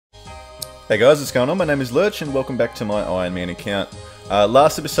Hey guys, what's going on? My name is Lurch and welcome back to my Iron Man account.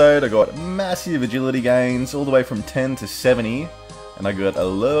 Last episode I got massive agility gains all the way from 10 to 70 and I got a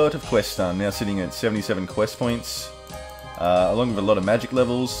lot of quests done, now sitting at 77 quest points along with a lot of magic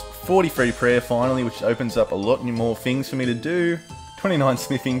levels, 43 prayer finally, which opens up a lot more things for me to do, 29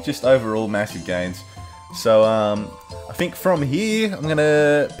 smithing, just overall massive gains. So I think from here I'm going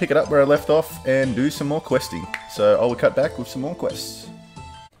to pick it up where I left off and do some more questing. So I will cut back with some more quests.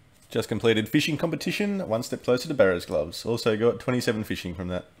 Just completed fishing competition, one step closer to Barrow's gloves. Also got 27 fishing from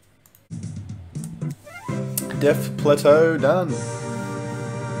that. Def plateau done.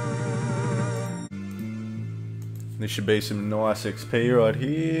 This should be some nice XP right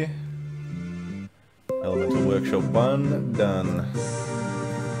here. Elemental Workshop 1 done.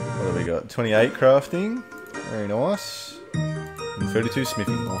 What have we got? 28 crafting, very nice. And 32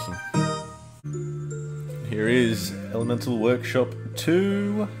 smithing, awesome. Here is Elemental Workshop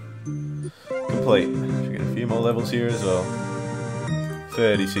 2. Complete. Should get a few more levels here as well.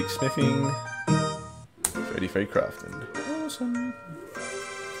 36 smithing, 33 crafting. Awesome.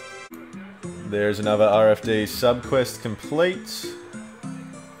 There's another RFD subquest complete.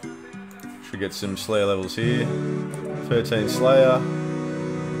 Should get some Slayer levels here. 13 Slayer.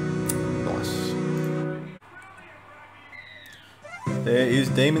 Nice. There is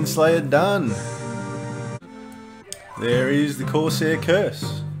Demon Slayer done. There is the Corsair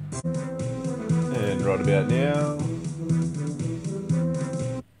Curse. And right about now,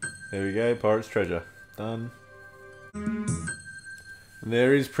 there we go, Pirate's Treasure, done. And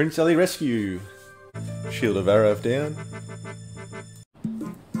there is Prince Ali Rescue, Shield of Arrow down.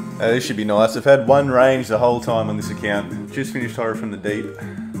 This should be nice. I've had one range the whole time on this account. Just finished Horror from the Deep.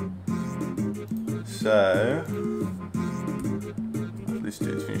 So, this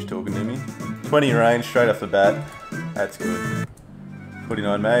dude's finished talking to me. 20 range straight off the bat, that's good.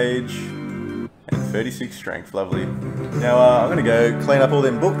 49 mage. 36 strength, lovely. Now I'm going to go clean up all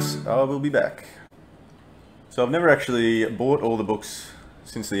them books. I will be back. So I've never actually bought all the books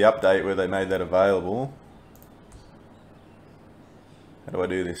since the update where they made that available. How do I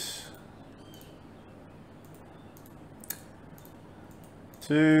do this?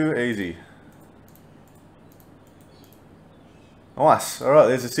 Too easy. Nice. Alright,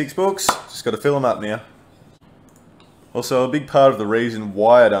 there's the 6 books. Just got to fill them up now. Also, a big part of the reason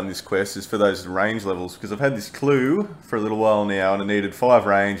why I done this quest is for those range levels, because I've had this clue for a little while now and I needed 5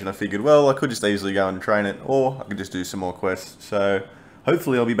 range and I figured, well, I could just easily go and train it, or I could just do some more quests. So,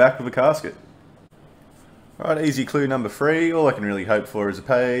 hopefully I'll be back with a casket. Alright, easy clue number 3. All I can really hope for is a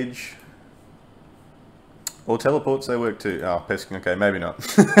page. Or teleports, they work too. Oh, pesking, okay, maybe not.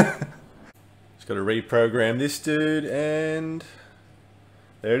 Just got to reprogram this dude, and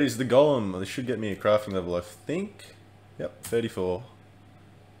there it is, the golem. This should get me a crafting level, I think. Yep, 34.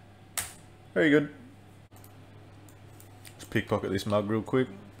 Very good. Let's pickpocket this mug real quick.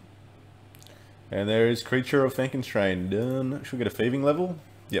 And there is Creature of Frankenstein done. Should we get a thieving level?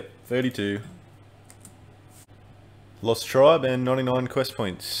 Yep, 32. Lost Tribe and 99 quest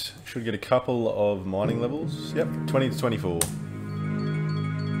points. Should get a couple of mining levels. Yep, 20 to 24.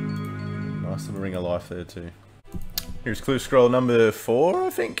 Nice little ring of life there too. Here's clue scroll number 4, I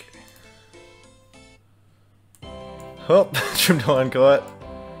think. Oh, trimmed iron kite.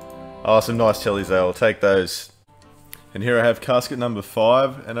 Oh, some nice tellies there, I'll take those. And here I have casket number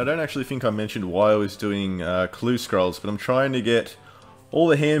 5, and I don't actually think I mentioned why I was doing clue scrolls, but I'm trying to get all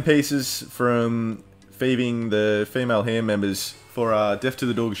the hand pieces from thieving the female hand members for Death to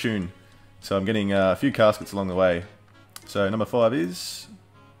the Dorgashoon. So I'm getting a few caskets along the way. So number 5 is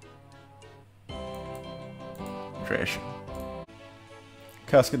trash.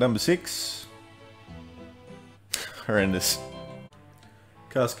 Casket number 6. Horrendous.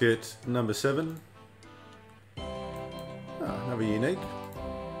 Casket number 7. Oh, another unique.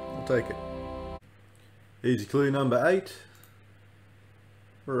 I'll take it. Easy clue number 8.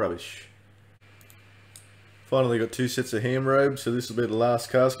 Rubbish. Finally got 2 sets of ham robes, so this will be the last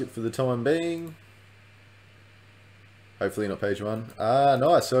casket for the time being. Hopefully not page 1. Ah,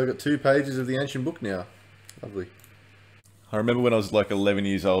 nice. So I got 2 pages of the ancient book now. Lovely. I remember when I was like 11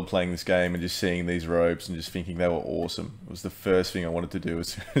 years old playing this game and just seeing these robes and just thinking they were awesome. It was the first thing I wanted to do as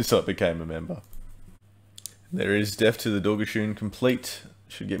soon as I became a member. There is Death to the Dorgashoon complete.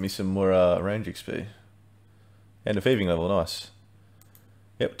 Should get me some more range XP. And a thieving level, nice.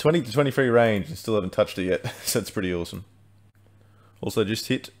 Yep, 20 to 23 range and still haven't touched it yet, so that's pretty awesome. Also just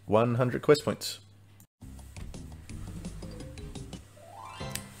hit 100 quest points.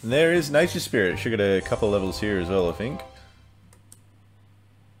 And there is Nature Spirit. Should get a couple of levels here as well, I think.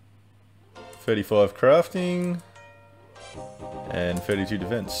 35 crafting and 32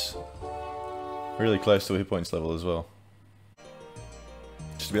 defense. Really close to a hit points level as well.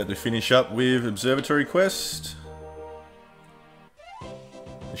 Just about to finish up with Observatory Quest.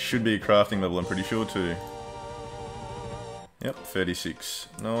 There should be a crafting level, I'm pretty sure too. Yep, 36.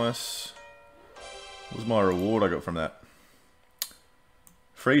 Nice. What was my reward I got from that?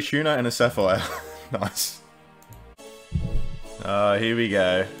 Free tuna and a sapphire. Nice. Here we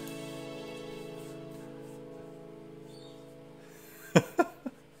go.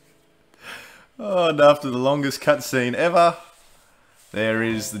 Oh, and after the longest cutscene ever, there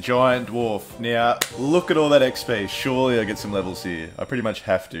is the giant dwarf. Now, look at all that XP. Surely I get some levels here. I pretty much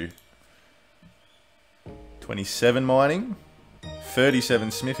have to. 27 mining,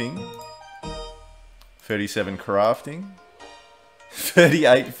 37 smithing, 37 crafting,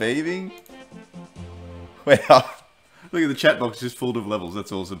 38 thieving. Wow. Look at the chat box just full of levels.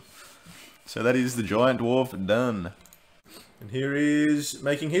 That's awesome. So that is the giant dwarf done. And here is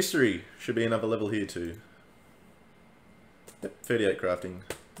making history. Should be another level here too. Yep, 38 crafting.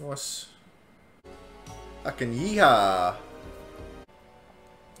 Nice. Fucking yeehaw!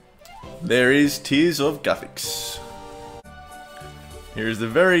 There is Tears of Guthix. Here is the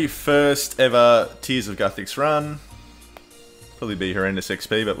very first ever Tears of Guthix run. Probably be horrendous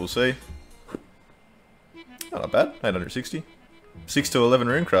XP, but we'll see. Oh, not bad. 860. 6 to 11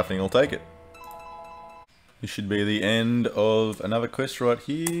 rune crafting, I'll take it. This should be the end of another quest right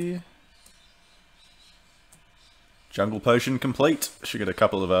here. Jungle Potion complete. Should get a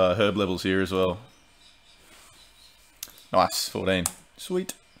couple of herb levels here as well. Nice, 14.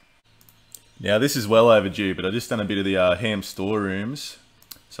 Sweet. Now this is well overdue, but I've just done a bit of the ham storerooms.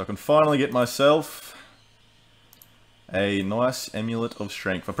 So I can finally get myself a nice Amulet of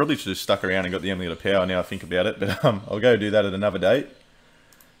Strength. I probably should have stuck around and got the Amulet of Power now I think about it, but I'll go do that at another date.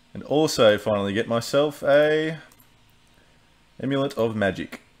 And also finally get myself a Amulet of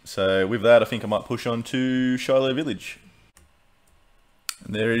Magic. So with that I think I might push on to Shiloh Village.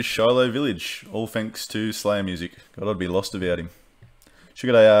 And there is Shiloh Village, all thanks to Slayer music. God, I'd be lost without him. Should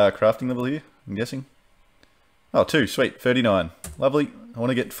get a crafting level here, I'm guessing. Oh, 2, sweet, 39. Lovely. I want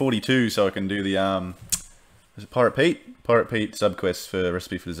to get 42 so I can do the, is it Pirate Pete? Pirate Pete subquest for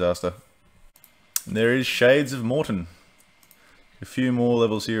Recipe for Disaster. And there is Shades of Morton. A few more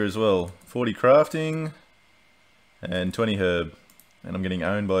levels here as well. 40 crafting and 20 herb. And I'm getting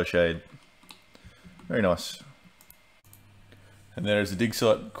owned by Shade. Very nice. And there is the dig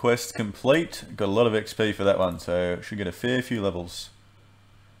site quest complete. Got a lot of XP for that one, so should get a fair few levels.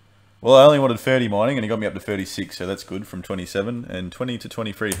 Well, I only wanted 30 mining and he got me up to 36, so that's good, from 27 and 20 to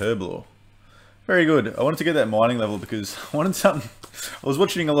 23 herb lore. Very good. I wanted to get that mining level because I wanted something. I was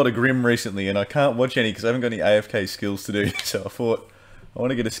watching a lot of Grim recently and I can't watch any because I haven't got any AFK skills to do. So I thought I want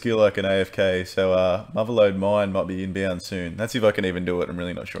to get a skill like an AFK. So Motherload Mine might be inbound soon. That's if I can even do it. I'm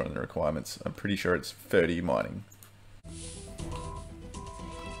really not sure on the requirements. I'm pretty sure it's 30 mining.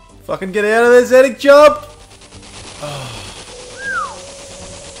 Fucking get out of there, Zedic job! Oh.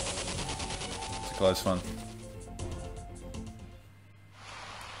 It's a close one.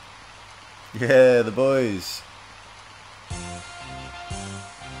 Yeah, the boys.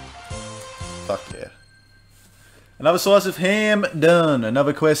 Fuck yeah. Another slice of ham done.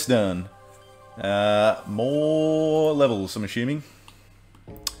 Another quest done. More levels, I'm assuming.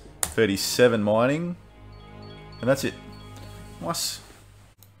 37 mining. And that's it. Nice.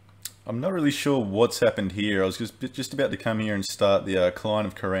 I'm not really sure what's happened here. I was just about to come here and start the Client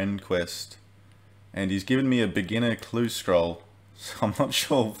of Karen quest. And he's given me a beginner clue scroll. So I'm not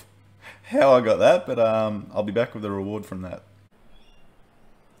sure how I got that, but I'll be back with the reward from that.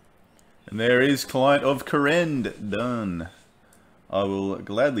 And there is Client of Karen done. I will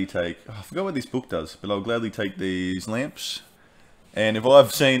gladly take, oh, I forgot what this book does, but I'll gladly take these lamps. And if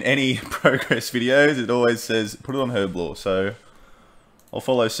I've seen any progress videos, it always says put it on herb lore, so I'll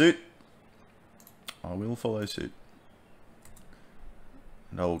follow suit. I will follow suit.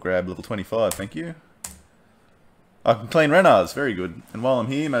 And I will grab level 25, thank you. I can clean Renars, very good. And while I'm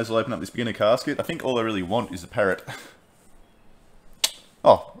here, may as well open up this beginner casket. I think all I really want is the parrot.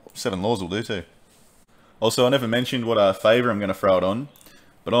 Oh, 7 laws will do too. Also, I never mentioned what favour I'm going to throw it on.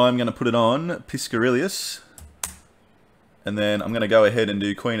 But I'm going to put it on Piscarilius. And then I'm going to go ahead and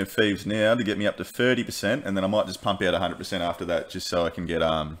do Queen of Thieves now to get me up to 30%. And then I might just pump out 100% after that, just so I can get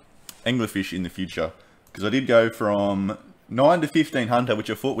anglerfish in the future. Because I did go from 9 to 15 hunter, which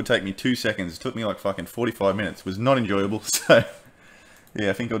I thought would take me 2 seconds. It took me like fucking 45 minutes. It was not enjoyable. So,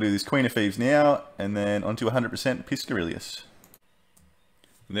 yeah, I think I'll do this Queen of Thieves now. And then onto 100% Piscarilius.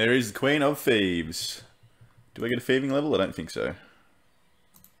 And there is the Queen of Thieves. Do I get a thieving level? I don't think so.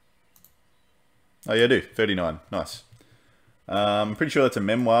 Oh yeah, I do. 39. Nice. I'm pretty sure that's a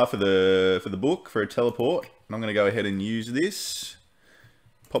memoir for the book, for a teleport. And I'm going to go ahead and use this.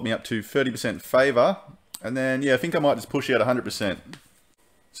 Pop me up to 30% favour. And then, yeah, I think I might just push out 100%.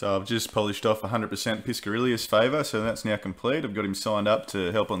 So I've just polished off 100% Piscarilius favour, so that's now complete. I've got him signed up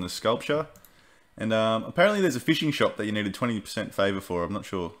to help on the sculpture. And apparently there's a fishing shop that you needed 20% favour for. I'm not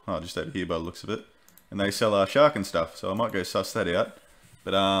sure. Oh, just over here by the looks of it. And they sell shark and stuff, so I might go suss that out.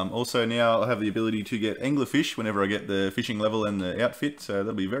 But also now I have the ability to get anglerfish whenever I get the fishing level and the outfit, so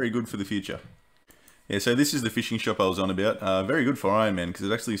that'll be very good for the future. Yeah, so this is the fishing shop I was on about. Very good for Iron Man, because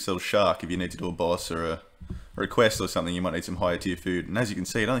it actually sells shark if you need to do a boss or a quest or something. You might need some higher tier food. And as you can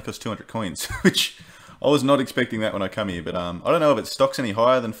see, it only costs 200 coins, which I was not expecting that when I come here. But I don't know if it stocks any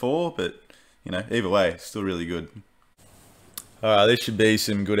higher than 4, but you know, either way, it's still really good. Alright, this should be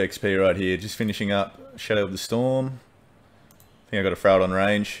some good XP right here. Just finishing up Shadow of the Storm. I think I got to throw it on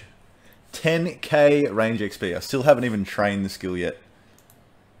range. 10k range XP. I still haven't even trained the skill yet.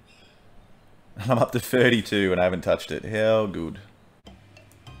 I'm up to 32 and I haven't touched it. How good.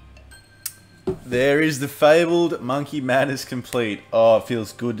 There is the fabled Monkey Madness complete. Oh, it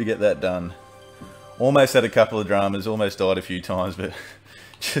feels good to get that done. Almost had a couple of dramas, almost died a few times, but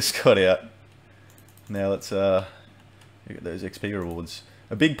just got out. Now let's look at those XP rewards.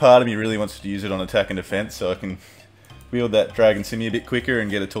 A big part of me really wants to use it on attack and defense, so I can wield that Dragon Simi a bit quicker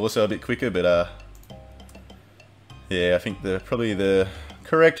and get a torso a bit quicker, but yeah, I think probably the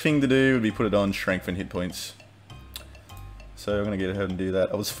correct thing to do would be put it on strength and hit points. So I'm going to get ahead and do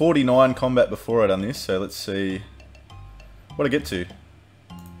that. I was 49 combat before I done this, so let's see what I get to.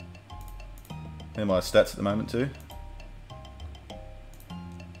 And my stats at the moment too.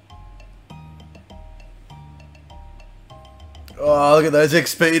 Oh, look at those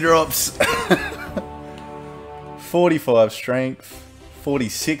XP drops. 45 strength,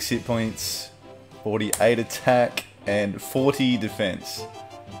 46 hit points, 48 attack, and 40 defense.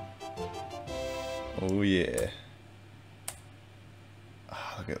 Oh yeah.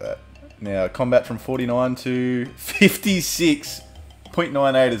 Oh, look at that. Now combat from 49 to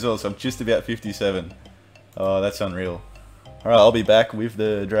 56.98 as well, so I'm just about 57. Oh, that's unreal. Alright, I'll be back with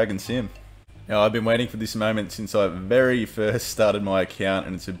the Dragon Sim. Now, I've been waiting for this moment since I very first started my account,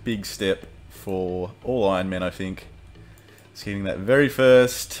 and it's a big step for all Iron Men, I think. It's getting that very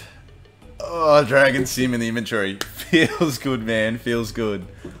first Dragon Sim in the inventory. Feels good, man. Feels good.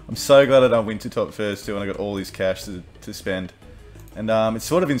 I'm so glad I done Wintertop first too, and I got all this cash to spend. And it's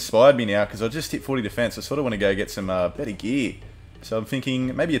sort of inspired me now, because I just hit 40 defense. I sort of want to go get some better gear. So I'm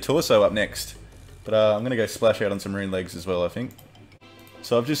thinking maybe a torso up next. But I'm going to go splash out on some rune legs as well, I think.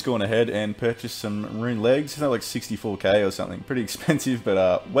 So I've just gone ahead and purchased some rune legs. It's not like 64k or something. Pretty expensive,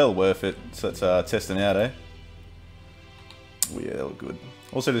 but well worth it. So let's test them out, eh? Oh yeah, they look good.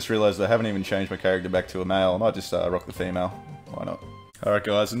 Also just realised I haven't even changed my character back to a male. I might just rock the female. Why not? Alright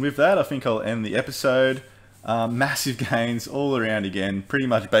guys, and with that I think I'll end the episode. Massive gains all around again. Pretty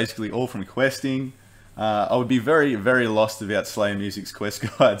much basically all from questing. I would be very, very lost without Slay Music's quest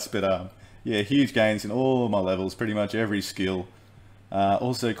guides. But yeah, huge gains in all my levels. Pretty much every skill.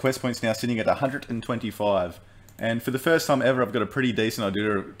 Also, quest points now sitting at 125, and for the first time ever I've got a pretty decent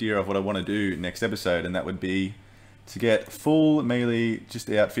idea of what I want to do next episode, and that would be to get full melee just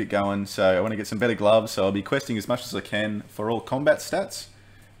the outfit going. So I want to get some better gloves, so I'll be questing as much as I can for all combat stats,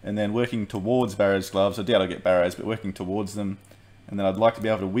 and then working towards Barrow's gloves. I doubt I'll get Barrow's, but working towards them. And then I'd like to be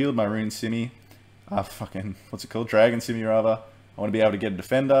able to wield my rune Simi, what's it called? Dragon Simi rather. I want to be able to get a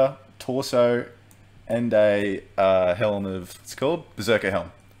defender, torso, and a helm of, what's it called? Berserker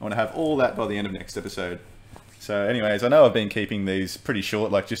helm. I want to have all that by the end of next episode. So anyways, I know I've been keeping these pretty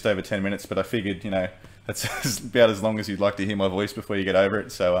short, like just over 10 minutes, but I figured, you know, that's about as long as you'd like to hear my voice before you get over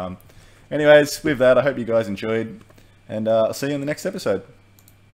it. So anyways, with that, I hope you guys enjoyed, and I'll see you in the next episode.